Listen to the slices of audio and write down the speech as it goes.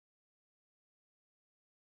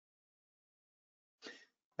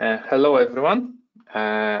Hello, everyone.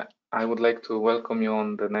 I would like to welcome you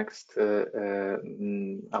on the next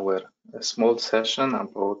our small session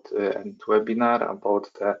about and webinar about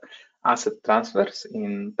the asset transfers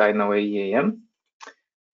in Dynaway EAM.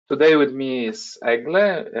 Today with me is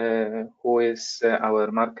Egle, who is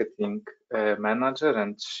our marketing manager,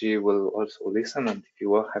 and she will also listen. And if you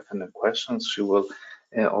will have any questions, she will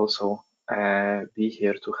also be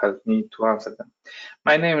here to help me to answer them.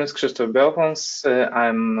 My name is Krzysztof Białwąs.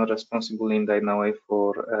 I'm responsible in Dynaway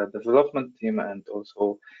for development team, and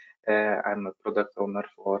also I'm a product owner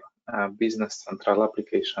for Business Central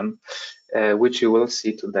application, which you will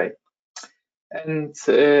see today. And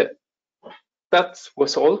that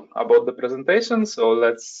was all about the presentation. So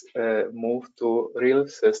let's move to real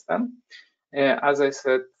system. As I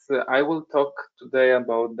said, I will talk today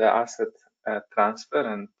about the asset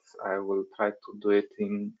transfer, and I will try to do it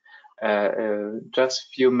in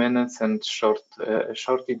just few minutes and short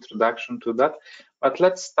introduction to that. But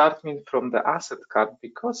let's start from the asset card,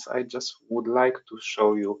 because I just would like to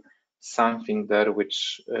show you something there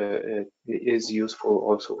which is useful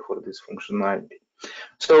also for this functionality.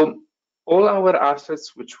 So all our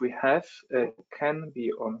assets which we have can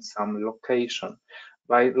be on some location.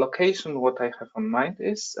 By location, what I have on mind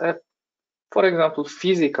is, for example,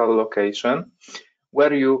 physical location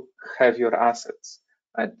where you have your assets.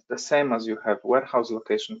 Right? The same as you have warehouse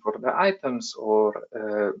location for the items or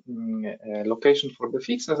location for the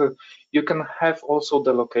fixed assets, you can have also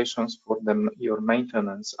the locations for your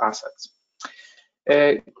maintenance assets.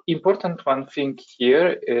 Important one thing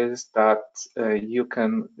here is that you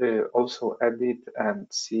can also edit and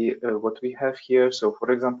see what we have here. So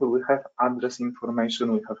for example, we have address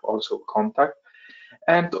information, we have also contact,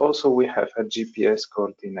 and also we have a GPS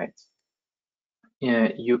coordinates.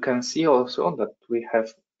 You can see also that we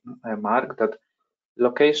have marked that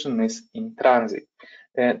location is in transit.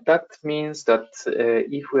 That means that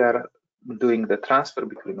if we are doing the transfer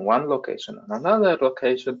between one location and another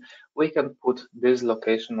location, we can put this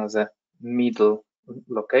location as a middle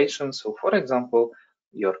location. So for example,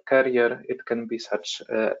 your carrier, it can be such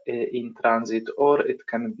in transit, or it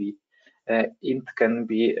can be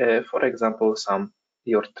for example,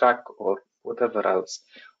 your truck or whatever else,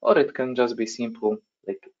 or it can just be simple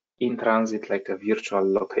like in transit, like a virtual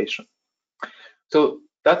location. So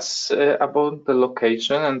that's about the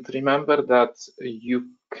location, and remember that you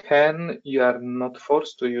are not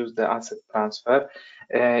forced to use the asset transfer.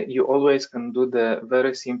 You always can do the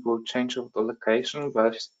very simple change of the location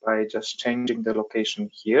by just changing the location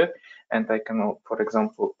here, and I can, for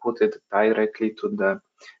example, put it directly to the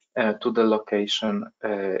location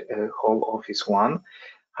home office 1.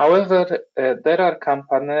 However, there are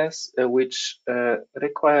companies which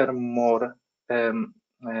require more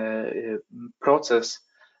process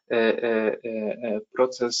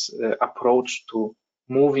approach to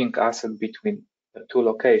moving asset between two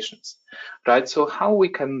locations, right? So how we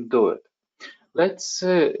can do it? Let's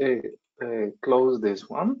close this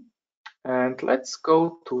one, and let's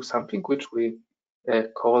go to something which we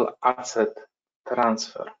call asset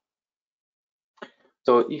transfer.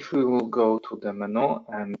 So if we will go to the menu,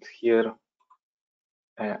 and here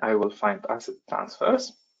I will find asset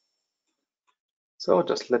transfers. So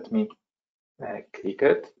just let me click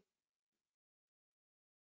it.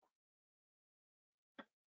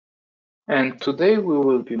 And today we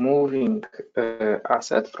will be moving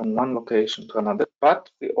asset from one location to another, but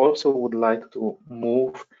we also would like to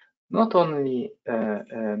move not only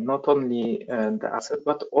the asset,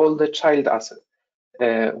 but all the child asset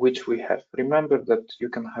which we have. Remember that you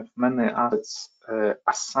can have many assets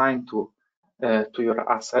assigned to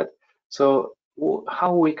your asset. So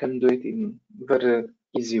how we can do it in very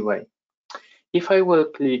easy way? If I will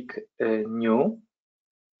click new,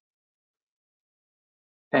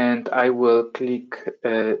 and I will click,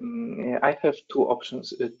 I have two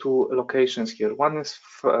options, two locations here. One is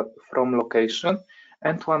from location,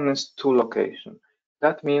 and one is to location.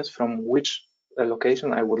 That means from which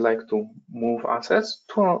location I would like to move assets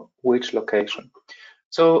to which location.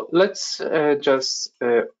 So let's just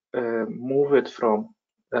move it from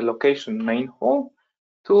the location main hall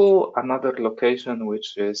to another location,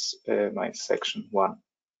 which is my section 1.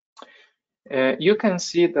 You can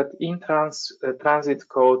see that in transit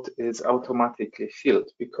code is automatically filled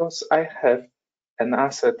because I have an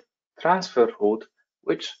asset transfer route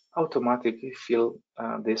which automatically fill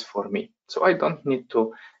this for me. So I don't need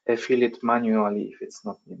to fill it manually if it's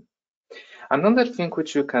not needed. Another thing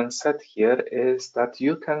which you can set here is that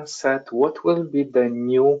you can set what will be the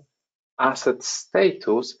new asset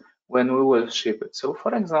status when we will ship it. So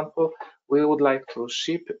for example, we would like to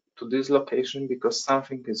ship to this location because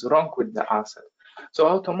something is wrong with the asset. So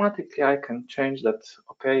automatically I can change that,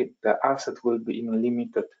 okay, the asset will be in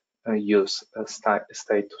limited use status.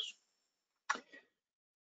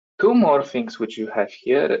 Two more things which you have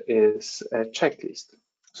here is a checklist.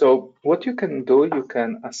 So what you can do, you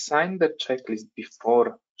can assign the checklist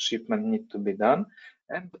before shipment need to be done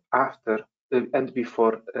and after and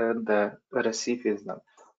before the receipt is done.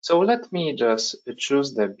 So let me just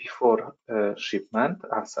choose the before shipment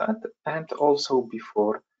asset and also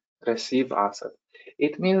before receive asset.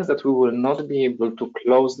 It means that we will not be able to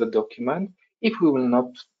close the document if we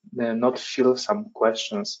will not fill some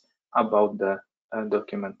questions about the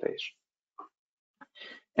documentation.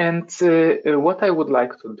 And what I would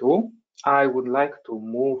like to do, I would like to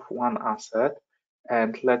move one asset,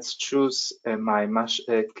 and let's choose my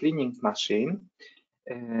cleaning machine,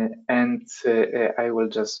 and I will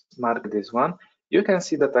just mark this one. You can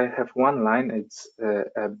see that I have one line, it's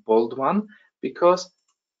a bold one, because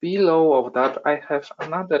below of that I have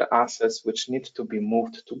another assets which need to be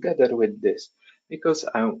moved together with this, because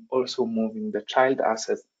I'm also moving the child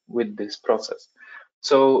asset with this process.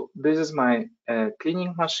 So this is my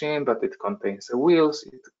cleaning machine, but it contains the wheels,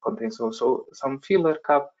 it contains also some filler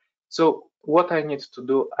cup. So what I need to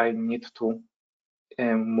do, I need to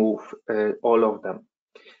move all of them.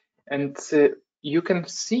 And you can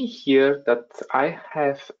see here that I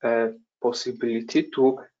have a possibility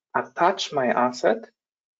to attach my asset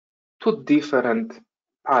to different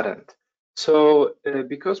parent. So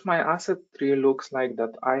because my asset tree looks like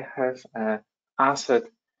that, I have an asset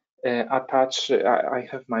attach. I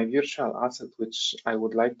have my virtual asset, which I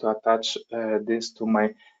would like to attach this to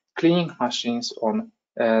my cleaning machines on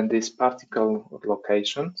this particular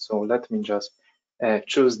location. So let me just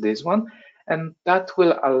choose this one, and that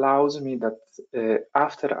will allows me that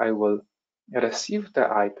after I will receive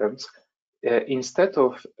the items, instead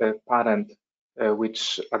of a parent,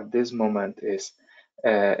 which at this moment is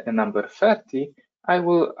a number 30, I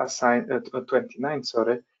will assign 29.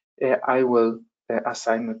 Sorry, I will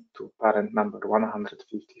assign it to parent number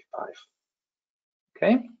 155.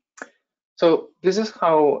 Okay, so this is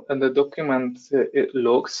how the document it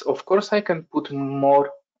looks. Of course, I can put more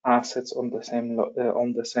assets on the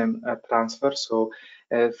same transfer. So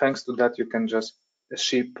thanks to that, you can just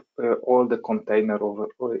ship all the container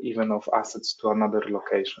or even of assets to another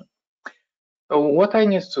location. So what I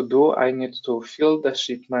need to do, I need to fill the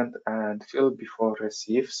shipment and fill before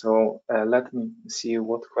receive. So let me see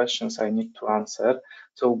what questions I need to answer.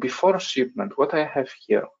 So before shipment, what I have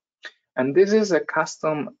here, and this is a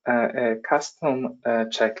custom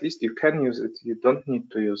checklist. You can use it, you don't need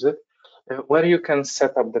to use it, where you can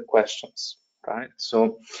set up the questions, right?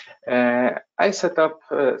 So I set up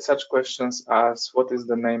such questions as what is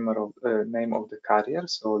the name of the carrier.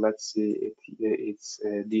 So let's see, it's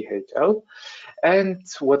DHL. And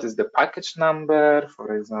what is the package number?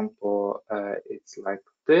 For example, it's like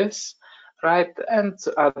this, right? And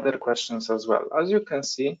other questions as well. As you can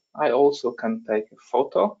see, I also can take a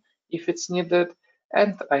photo if it's needed,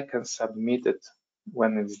 and I can submit it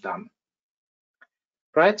when it's done.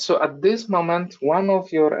 Right, so at this moment, one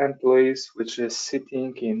of your employees, which is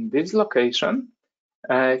sitting in this location,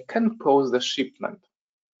 can pause the shipment.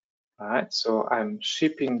 Right, so I'm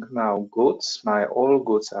shipping now goods. All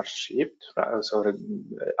goods are shipped. Sorry,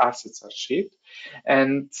 assets are shipped,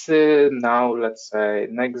 and now let's say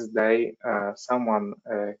next day someone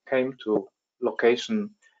came to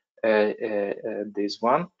location this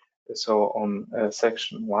one, so on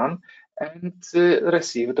section 1, and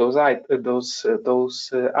received those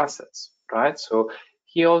assets. Right, so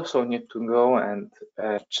he also need to go and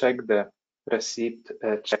check the receipt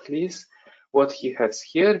checklist. What he has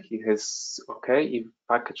here, he has, okay, if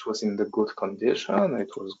package was in the good condition, it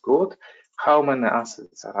was good. How many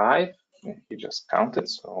assets arrived? He just counted,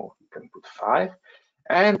 so he can put 5.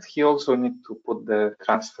 And he also need to put the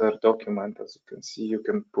transfer document. As you can see, you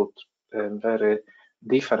can put very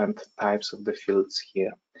different types of the fields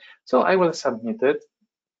here. So I will submit it.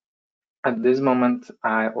 At this moment,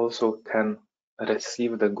 I also can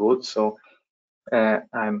receive the goods. So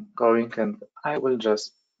I'm going and I will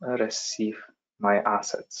just receive my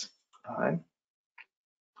assets. Right.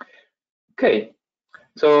 Okay,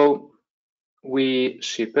 so we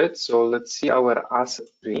ship it. So let's see our asset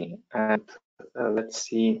tree, and let's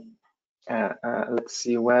see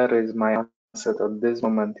where is my asset at this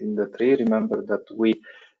moment in the tree. Remember that we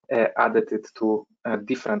added it to a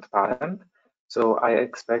different parent. So I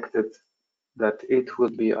expected that it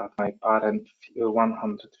would be at my parent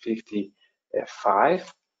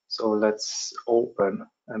 155. So let's open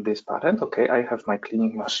this parent. Okay, I have my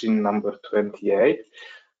cleaning machine number 28.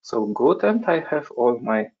 So good, and I have all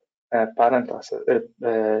my parent asset,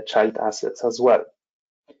 child assets as well.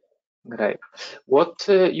 Great. What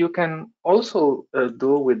you can also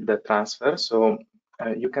do with the transfer, so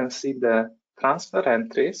you can see the transfer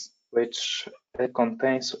entries, which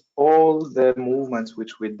contains all the movements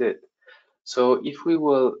which we did. So if we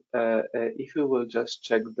will just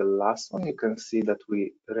check the last one, you can see that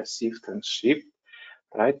we received and shipped,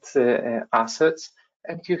 right, assets,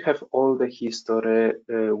 and you have all the history,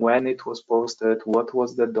 when it was posted, what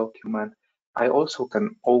was the document. I also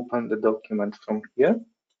can open the document from here,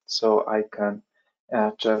 so I can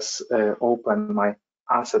just open my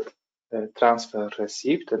asset transfer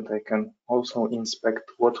receipt, and I can also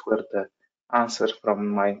inspect what were the answers from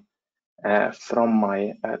my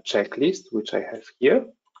checklist, which I have here.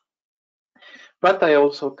 But I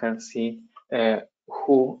also can see how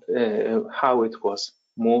it was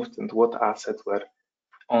moved and what assets were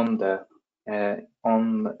on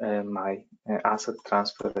my asset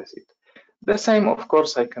transfer receipt. The same, of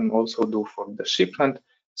course, I can also do for the shipment.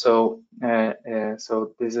 So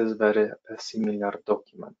this is very similar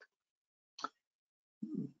document.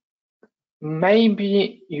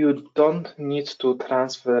 Maybe you don't need to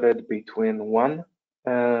transfer it between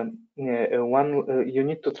you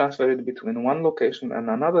need to transfer it between one location and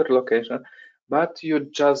another location, but you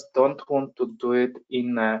just don't want to do it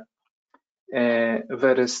in a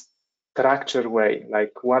very structured way,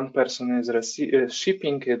 like one person is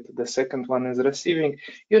shipping it, the second one is receiving.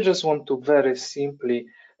 You just want to very simply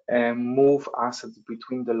move assets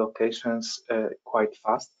between the locations quite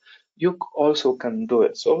fast. You also can do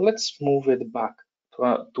it. So let's move it back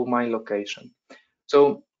to my location.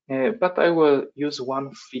 So, but I will use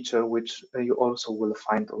one feature which you also will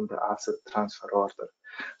find on the asset transfer order.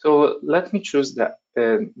 So let me choose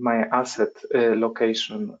my asset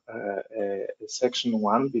location section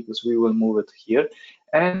 1, because we will move it here,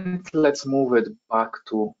 and let's move it back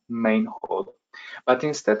to main hall. But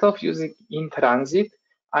instead of using in transit,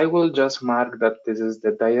 I will just mark that this is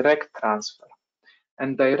the direct transfer.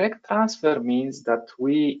 And direct transfer means that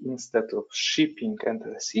we, instead of shipping and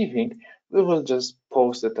receiving, we will just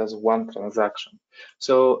post it as one transaction.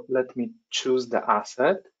 So let me choose the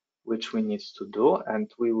asset which we need to do, and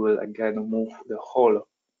we will again move the whole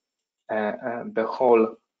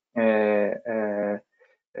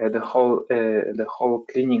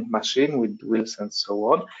cleaning machine with wheels and so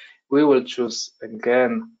on. We will choose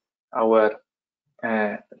again our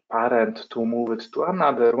parent to move it to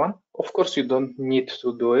another one. Of course, you don't need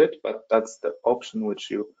to do it, but that's the option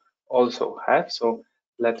which you also have. So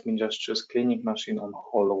let me just choose cleaning machine on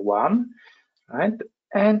hall 1, right?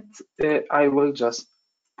 And I will just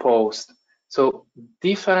post. So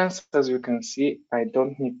difference, as you can see, I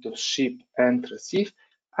don't need to ship and receive.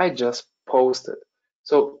 I just posted.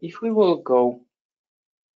 So if we will go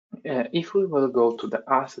to the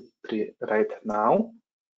asset tree right now,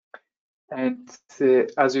 and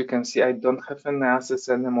as you can see, I don't have any assets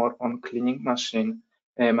anymore on cleaning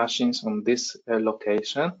machines on this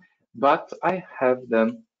location, but I have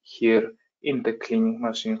them here in the cleaning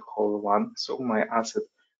machine hall 1. So my asset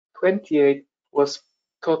 28 was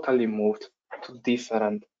totally moved to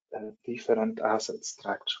different asset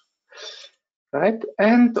structure, right?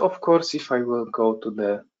 And of course, if I will go to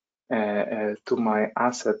the to my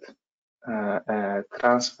asset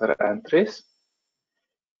transfer entries,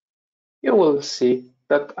 you will see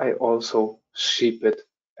that I also ship it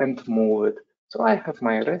and move it. So I have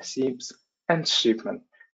my receipts and shipment.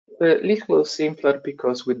 A little simpler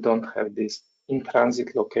because we don't have this in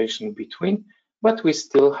transit location between, but we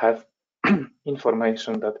still have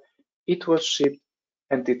information that it was shipped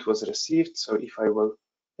and it was received. So if I will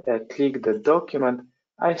click the document,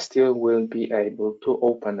 I still will be able to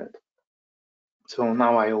open it. So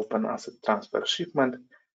now I open asset transfer shipment,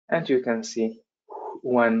 and you can see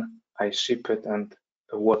when I ship it and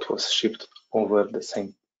what was shipped over the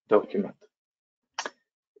same document.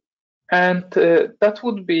 And that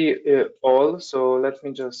would be all. So let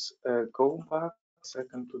me just go back a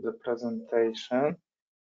second to the presentation.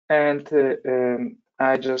 And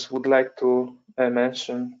I just would like to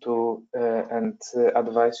mention and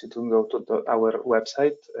advise you to go to our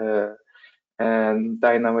website,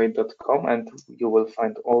 Dynaway.com, and you will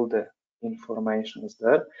find all the information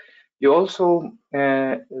there. You also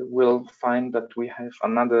will find that we have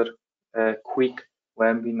another quick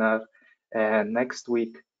webinar next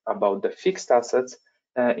week about the fixed assets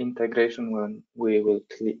integration, when we will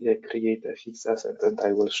create a fixed asset, and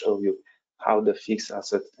I will show you how the fixed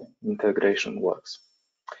asset integration works.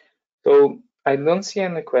 So I don't see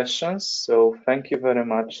any questions, so thank you very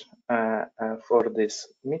much for this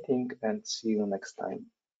meeting, and see you next time.